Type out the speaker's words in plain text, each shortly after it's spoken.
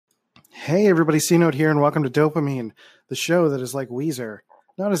Hey everybody, C Note here, and welcome to Dopamine, the show that is like Weezer.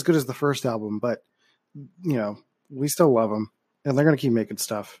 Not as good as the first album, but, we still love them, and they're going to keep making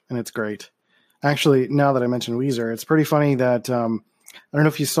stuff, and it's great. Actually, now that I mentioned Weezer, it's pretty funny that, I don't know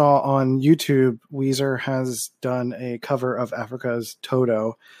if you saw on YouTube, Weezer has done a cover of Africa's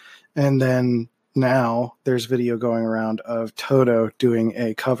Toto, and then now there's video going around of Toto doing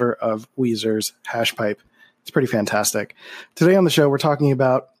a cover of Weezer's Hash Pipe. It's pretty fantastic. Today on the show, we're talking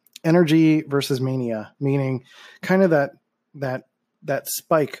about energy versus mania, meaning kind of that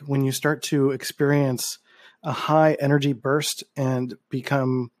spike when you start to experience a high energy burst and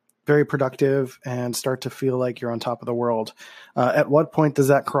become very productive and start to feel like you're on top of the world. At what point does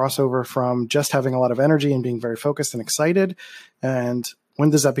that cross over from just having a lot of energy and being very focused and excited? And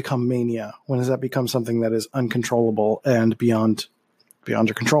when does that become mania? When does that become something that is uncontrollable and beyond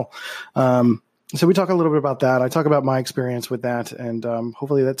your control? So we talk a little bit about that. I talk about my experience with that, and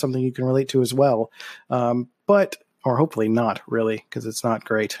hopefully that's something you can relate to as well. Or hopefully not really, because it's not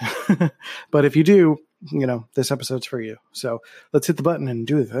great. But if you do, this episode's for you. So let's hit the button and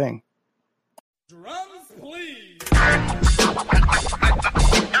do the thing. Drums, please.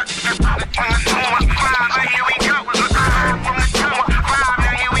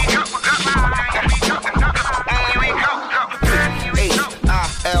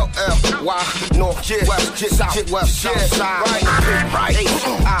 North, west, south, west, side, right.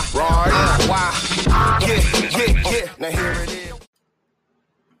 Now here it is.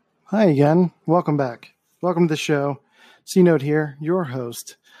 Hi again. Welcome back. Welcome to the show. C Note here, your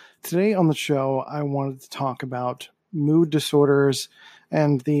host. Today on the show, I wanted to talk about mood disorders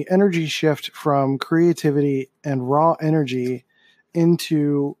and the energy shift from creativity and raw energy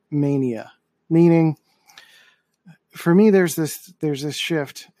into mania. Meaning, for me, there's this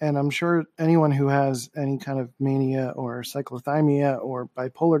shift, and I'm sure anyone who has any kind of mania or cyclothymia or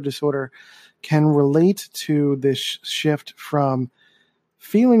bipolar disorder can relate to this shift from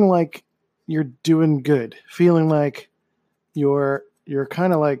feeling like you're doing good, feeling like you're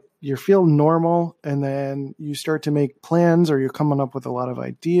kind of like you feel normal, and then you start to make plans, or you're coming up with a lot of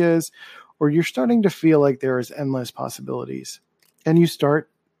ideas, or you're starting to feel like there is endless possibilities, and you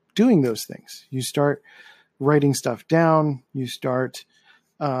start doing those things. You start writing stuff down, you start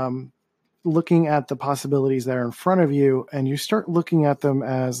looking at the possibilities that are in front of you, and you start looking at them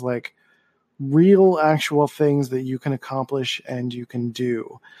as like real actual things that you can accomplish and you can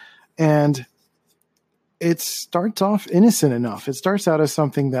do. And it starts off innocent enough. It starts out as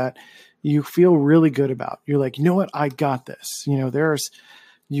something that you feel really good about. You're like, you know what? I got this.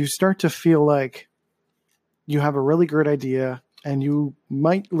 You start to feel like you have a really great idea, and you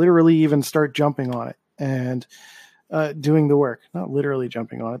might literally even start jumping on it and doing the work. Not literally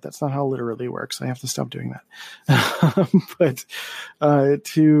jumping on it. That's not how literally works. I have to stop doing that. But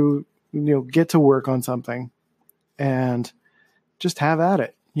to get to work on something and just have at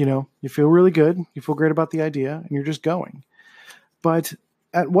it. You feel really good. You feel great about the idea, and you're just going. But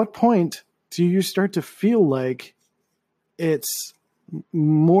at what point do you start to feel like it's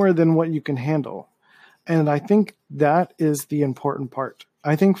more than what you can handle? And I think that is the important part.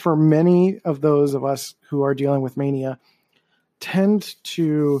 I think for many of those of us who are dealing with mania tend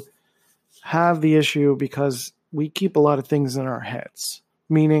to have the issue because we keep a lot of things in our heads.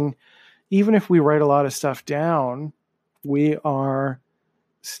 Meaning, even if we write a lot of stuff down, we are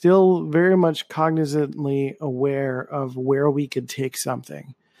still very much cognizantly aware of where we could take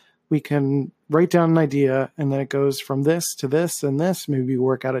something. We can write down an idea, and then it goes from this to this and this. Maybe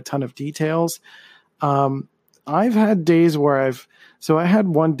work out a ton of details. I've had days where I had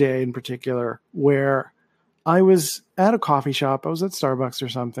one day in particular where I was at a coffee shop. I was at Starbucks or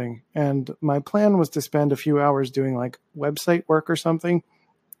something, and my plan was to spend a few hours doing like website work or something.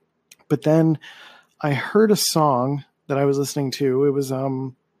 But then I heard a song that I was listening to. It was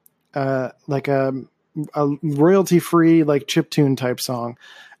like a royalty-free like chiptune type song.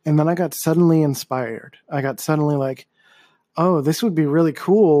 And then I got suddenly inspired. I got suddenly like, oh, this would be really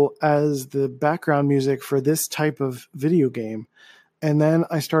cool as the background music for this type of video game. And then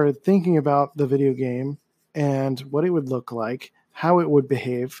I started thinking about the video game and what it would look like, how it would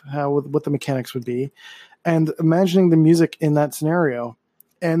behave, what the mechanics would be, and imagining the music in that scenario.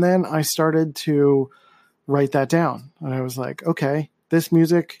 And then I started to write that down. And I was like, okay, this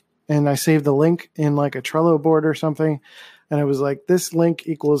music, and I saved the link in like a Trello board or something. And I was like, this link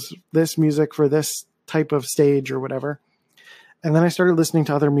equals this music for this type of stage or whatever. And then I started listening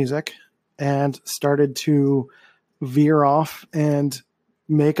to other music and started to veer off and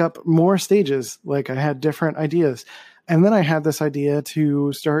make up more stages. Like I had different ideas. And then I had this idea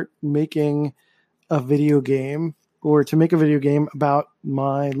to start making a video game or to make a video game about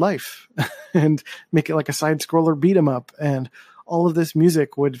my life and make it like a side scroller beat 'em up. And all of this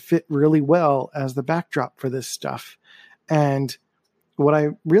music would fit really well as the backdrop for this stuff. And what I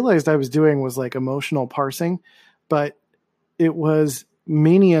realized I was doing was like emotional parsing, but it was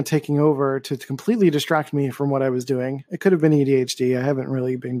Mania taking over to completely distract me from what I was doing. It could have been ADHD. I haven't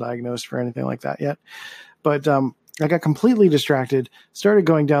really been diagnosed for anything like that yet. But I got completely distracted, started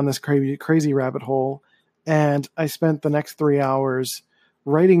going down this crazy rabbit hole, and I spent the next 3 hours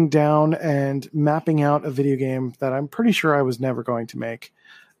writing down and mapping out a video game that I'm pretty sure I was never going to make.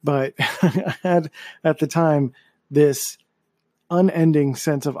 But I had, at the time, this unending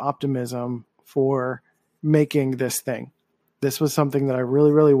sense of optimism for making this thing. This was something that I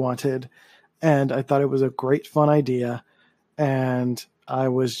really, really wanted, and I thought it was a great, fun idea, and I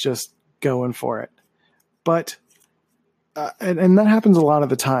was just going for it. But and that happens a lot of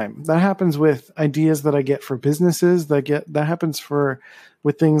the time. That happens with ideas that I get for businesses. That happens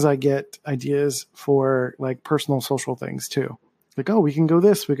with things I get ideas for, like personal social things too. Like, oh, we can go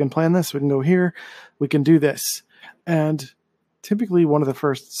this, we can plan this, we can go here, we can do this. And typically one of the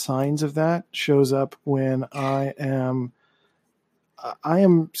first signs of that shows up when I am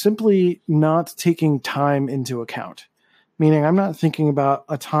simply not taking time into account. Meaning I'm not thinking about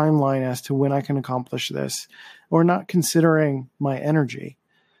a timeline as to when I can accomplish this, or not considering my energy,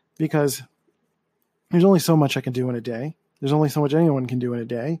 because there's only so much I can do in a day. There's only so much anyone can do in a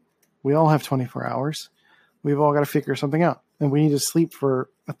day. We all have 24 hours. We've all got to figure something out, and we need to sleep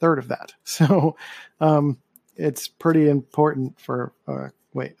for a third of that. So it's pretty important for, a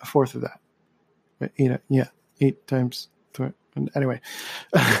fourth of that. 8 times 3. Anyway,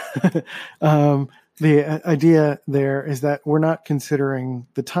 the idea there is that we're not considering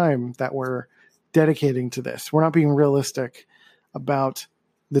the time that we're dedicating to this. We're not being realistic about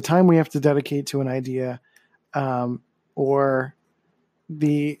the time we have to dedicate to an idea, or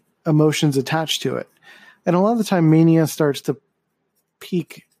the emotions attached to it. And a lot of the time, Mania starts to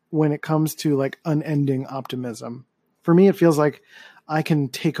peak when it comes to like unending optimism. For me, it feels like I can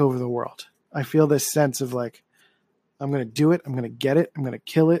take over the world. I feel this sense of like, I'm going to do it. I'm going to get it. I'm going to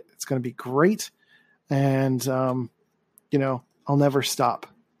kill it. It's going to be great. And, I'll never stop,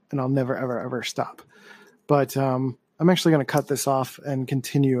 and I'll never, ever, ever stop. But I'm actually going to cut this off and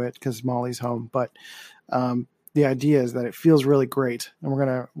continue it because Molly's home. But the idea is that it feels really great, and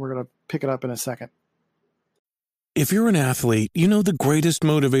we're gonna pick it up in a second. If you're an athlete, you know the greatest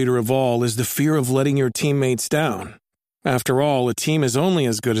motivator of all is the fear of letting your teammates down. After all, a team is only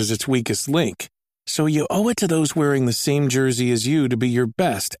as good as its weakest link. So you owe it to those wearing the same jersey as you to be your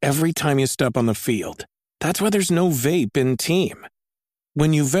best every time you step on the field. That's why there's no vape in team.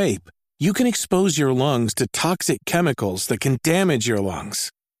 When you vape, you can expose your lungs to toxic chemicals that can damage your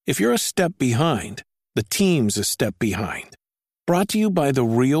lungs. If you're a step behind, the team's a step behind. Brought to you by The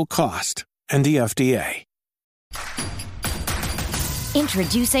Real Cost and the FDA.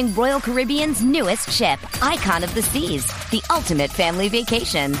 Introducing Royal Caribbean's newest ship, Icon of the Seas, the ultimate family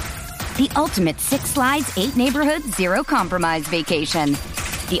vacation. The ultimate 6 slides, 8 neighborhoods, 0 compromise vacation.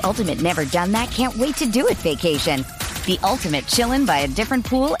 The ultimate never done that, can't wait to do it vacation. The ultimate chillin' by a different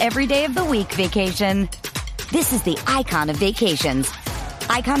pool every day of the week vacation. This is the Icon of vacations.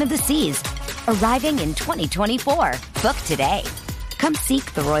 Icon of the Seas, arriving in 2024. Book today. Come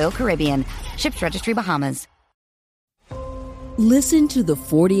seek the Royal Caribbean. Ships Registry, Bahamas. Listen to the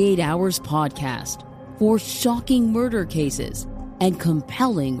 48 Hours podcast for shocking murder cases and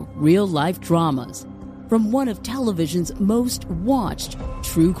compelling real-life dramas from one of television's most watched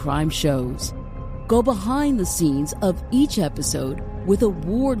true crime shows. Go behind the scenes of each episode with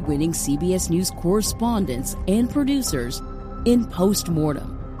award-winning CBS News correspondents and producers in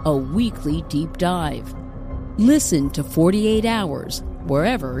Postmortem, a weekly deep dive. Listen to 48 Hours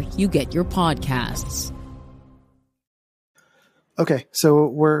wherever you get your podcasts. Okay, so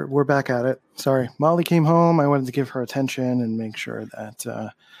we're back at it. Sorry, Molly came home. I wanted to give her attention and make sure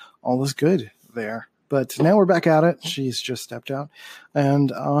that all was good there. But now we're back at it. She's just stepped out.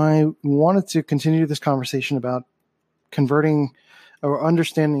 And I wanted to continue this conversation about converting or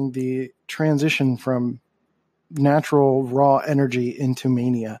understanding the transition from natural raw energy into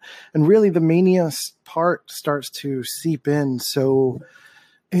mania. And really the mania part starts to seep in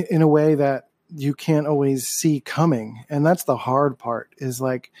in a way that you can't always see coming. And that's the hard part, is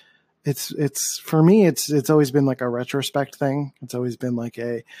like, it's for me, it's always been like a retrospect thing. It's always been like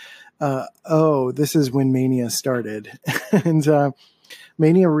this is when mania started. And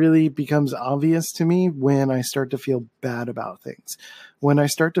mania really becomes obvious to me when I start to feel bad about things. When I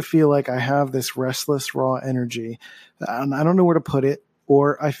start to feel like I have this restless, raw energy and I don't know where to put it,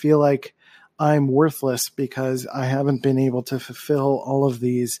 or I feel like I'm worthless because I haven't been able to fulfill all of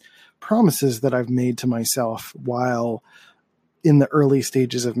these promises that I've made to myself while in the early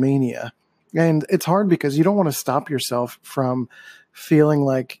stages of mania. And it's hard because you don't want to stop yourself from feeling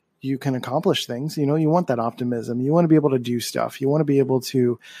like you can accomplish things. You want that optimism. You want to be able to do stuff. You want to be able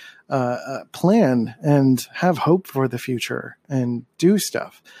to plan and have hope for the future and do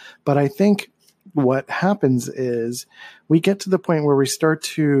stuff. But I think what happens is we get to the point where we start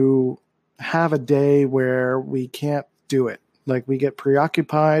to have a day where we can't do it. Like we get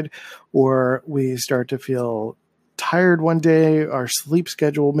preoccupied, or we start to feel tired one day, our sleep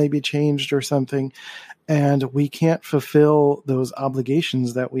schedule may be changed or something, and we can't fulfill those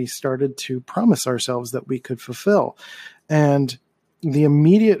obligations that we started to promise ourselves that we could fulfill. And the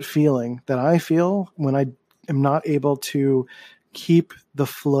immediate feeling that I feel when I am not able to keep the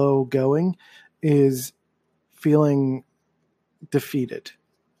flow going is feeling defeated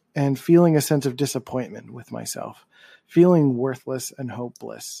and feeling a sense of disappointment with myself, feeling worthless and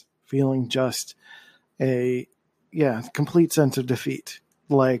hopeless, feeling just a complete sense of defeat.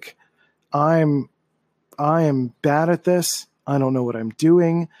 Like I am bad at this. I don't know what I'm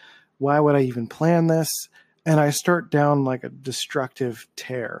doing. Why would I even plan this? And I start down like a destructive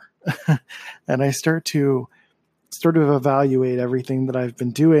tear. And I start to evaluate everything that I've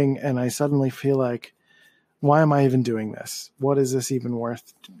been doing. And I suddenly feel like, why am I even doing this? What is this even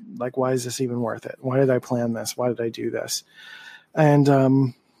worth? Like, why is this even worth it? Why did I plan this? Why did I do this? And,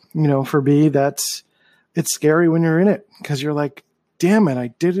 for me, it's scary when you're in it because you're like, damn it, I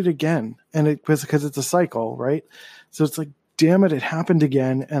did it again. And it was because it's a cycle, right? So it's like, damn it, it happened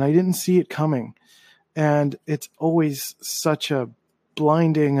again. And I didn't see it coming. And it's always such a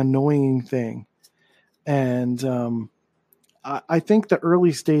blinding, annoying thing. And I think the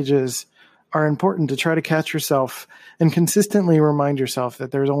early stages are important to try to catch yourself and consistently remind yourself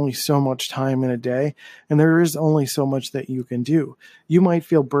that there's only so much time in a day and there is only so much that you can do. You might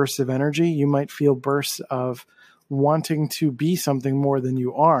feel bursts of energy. You might feel bursts of wanting to be something more than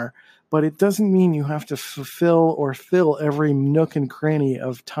you are, but it doesn't mean you have to fulfill or fill every nook and cranny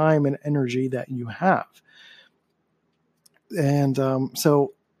of time and energy that you have. And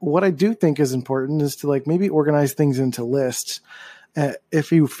so what I do think is important is to like maybe organize things into lists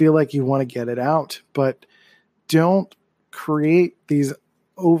if you feel like you want to get it out, but don't create these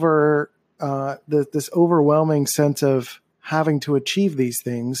this overwhelming sense of having to achieve these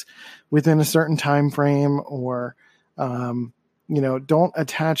things within a certain time frame, or don't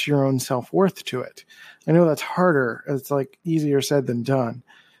attach your own self-worth to it. I know that's harder. It's like easier said than done,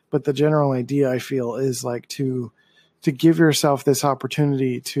 but the general idea I feel is like to give yourself this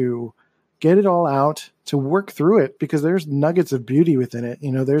opportunity to get it all out, to work through it, because there's nuggets of beauty within it.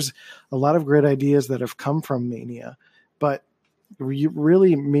 There's a lot of great ideas that have come from Mania, but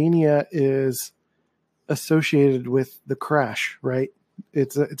really Mania is associated with the crash, right?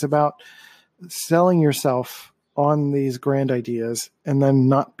 It's about selling yourself on these grand ideas and then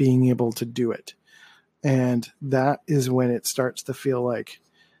not being able to do it. And that is when it starts to feel like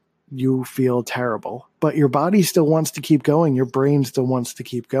you feel terrible, but your body still wants to keep going. Your brain still wants to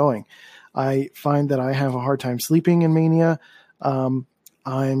keep going. I find that I have a hard time sleeping in Mania.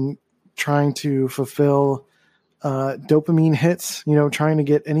 I'm trying to fulfill dopamine hits, trying to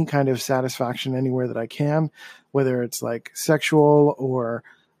get any kind of satisfaction anywhere that I can, whether it's like sexual or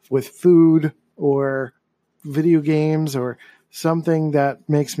with food or video games or something that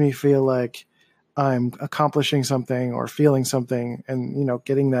makes me feel like I'm accomplishing something or feeling something, and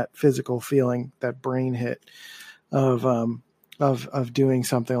getting that physical feeling, that brain hit of doing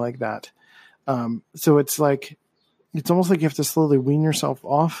something like that. So it's almost like you have to slowly wean yourself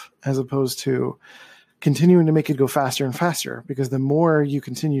off as opposed to continuing to make it go faster and faster, because the more you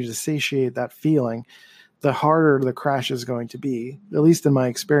continue to satiate that feeling, the harder the crash is going to be. At least in my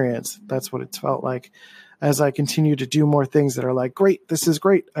experience, that's what it's felt like. As I continue to do more things that are like, great, this is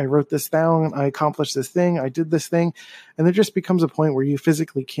great. I wrote this down. I accomplished this thing. I did this thing. And there just becomes a point where you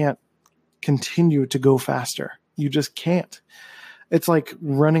physically can't continue to go faster. You just can't. It's like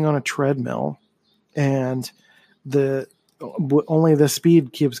running on a treadmill and only the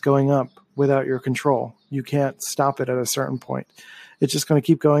speed keeps going up without your control. You can't stop it at a certain point. It's just going to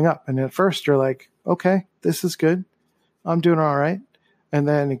keep going up. And at first you're like, okay, this is good. I'm doing all right. And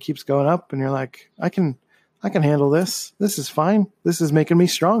then it keeps going up and you're like, I can handle this. This is fine. This is making me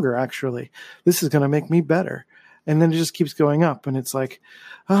stronger, actually. This is going to make me better. And then it just keeps going up. And it's like,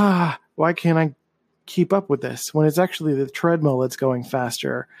 why can't I keep up with this? When it's actually the treadmill that's going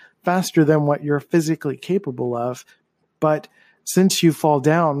faster than what you're physically capable of. But since you fall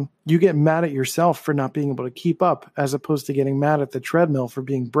down, you get mad at yourself for not being able to keep up, as opposed to getting mad at the treadmill for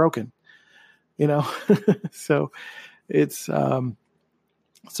being broken. So it's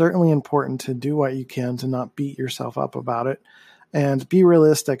certainly important to do what you can to not beat yourself up about it, and be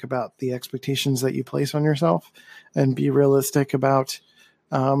realistic about the expectations that you place on yourself, and be realistic about,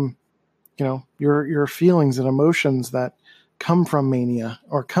 your feelings and emotions that come from mania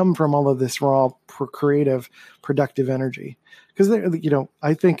or come from all of this raw, creative, productive energy. Because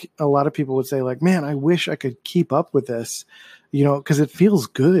I think a lot of people would say like, man, I wish I could keep up with this, because it feels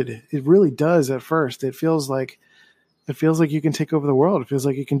good. It really does. At first, it feels like you can take over the world. It feels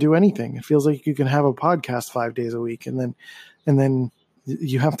like you can do anything. It feels like you can have a podcast 5 days a week, and then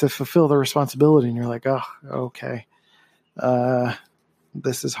you have to fulfill the responsibility, and you're like, oh, okay,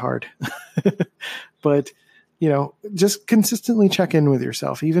 this is hard. But just consistently check in with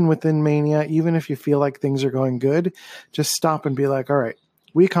yourself, even within mania. Even if you feel like things are going good, just stop and be like, all right,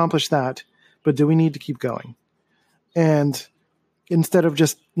 we accomplished that, but do we need to keep going? And instead of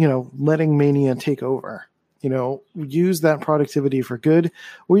just letting mania take over, use that productivity for good,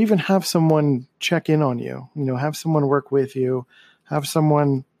 or even have someone check in on you, have someone work with you, have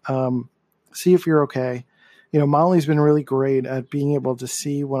someone see if you're okay. Molly's been really great at being able to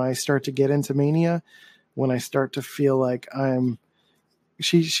see when I start to get into mania, when I start to feel like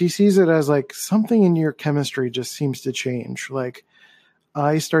she sees it as like something in your chemistry just seems to change. Like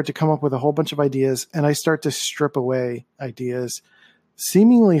I start to come up with a whole bunch of ideas, and I start to strip away ideas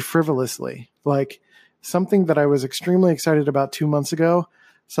seemingly frivolously, like something that I was extremely excited about 2 months ago.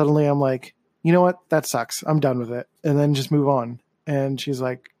 Suddenly I'm like, you know what? That sucks. I'm done with it. And then just move on. And she's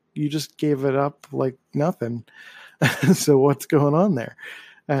like, you just gave it up like nothing. So what's going on there?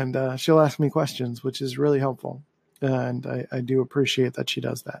 And she'll ask me questions, which is really helpful. And I do appreciate that she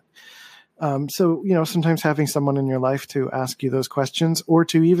does that. So, sometimes having someone in your life to ask you those questions, or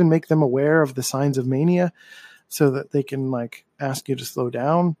to even make them aware of the signs of mania so that they can like ask you to slow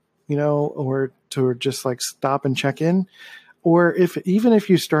down, or to just like stop and check in. Or even if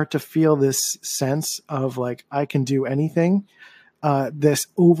you start to feel this sense of like, I can do anything, this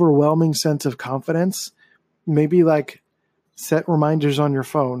overwhelming sense of confidence, maybe like set reminders on your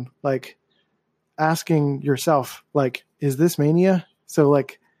phone, like asking yourself, like, is this mania? So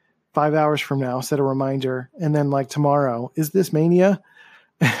like 5 hours from now, set a reminder. And then like tomorrow, is this mania?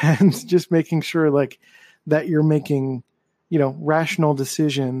 And just making sure like that you're making, rational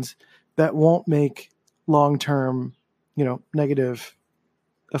decisions that won't make long-term, negative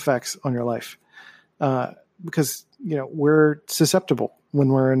effects on your life. Because, we're susceptible when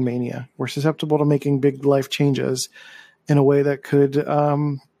we're in mania. We're susceptible to making big life changes in a way that could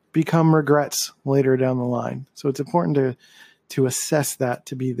become regrets later down the line. So it's important to assess that,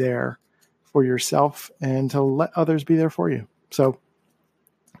 to be there for yourself and to let others be there for you. So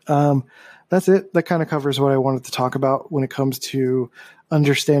that's it. That kind of covers what I wanted to talk about when it comes to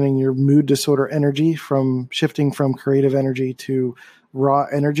understanding your mood disorder energy, from shifting from creative energy to raw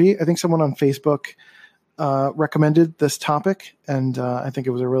energy. I think someone on Facebook recommended this topic, and I think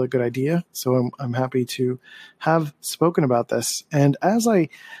it was a really good idea. So I'm happy to have spoken about this. And as I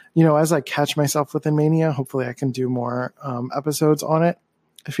catch myself within mania, hopefully I can do more episodes on it.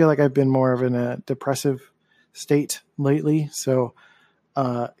 I feel like I've been more of in a depressive state lately, so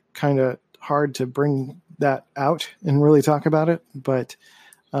kind of hard to bring that out and really talk about it. But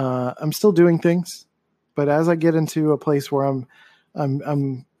I'm still doing things. But as I get into a place where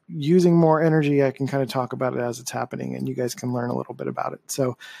I'm using more energy, I can kind of talk about it as it's happening, and you guys can learn a little bit about it.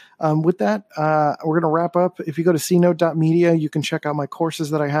 So with that, we're going to wrap up. If you go to cnote.media, you can check out my courses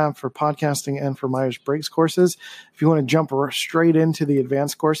that I have for podcasting and for Myers-Briggs courses. If you want to jump straight into the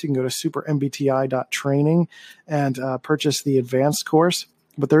advanced course, you can go to supermbti.training and purchase the advanced course.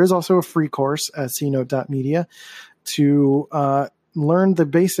 But there is also a free course at cnote.media to learn the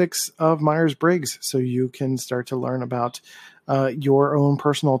basics of Myers-Briggs, so you can start to learn about your own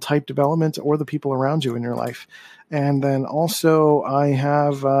personal type development or the people around you in your life. And then also I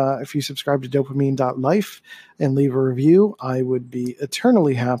have, if you subscribe to dopamine.life and leave a review, I would be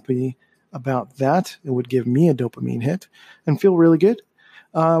eternally happy about that. It would give me a dopamine hit and feel really good.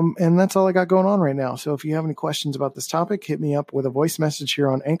 And that's all I got going on right now. So if you have any questions about this topic, hit me up with a voice message here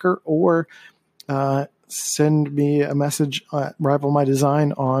on Anchor, or send me a message at Rival My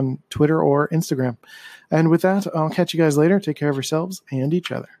Design on Twitter or Instagram. And with that, I'll catch you guys later. Take care of yourselves and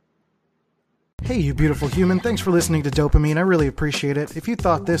each other. Hey, you beautiful human. Thanks for listening to Dopamine. I really appreciate it. If you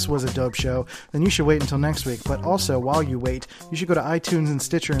thought this was a dope show, then you should wait until next week. But also, while you wait, you should go to iTunes and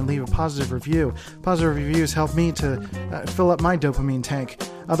Stitcher and leave a positive review. Positive reviews help me to fill up my dopamine tank.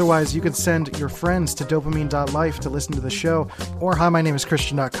 Otherwise, you can send your friends to dopamine.life to listen to the show, or hi, my name is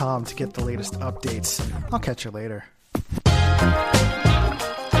Christian.com to get the latest updates. I'll catch you later.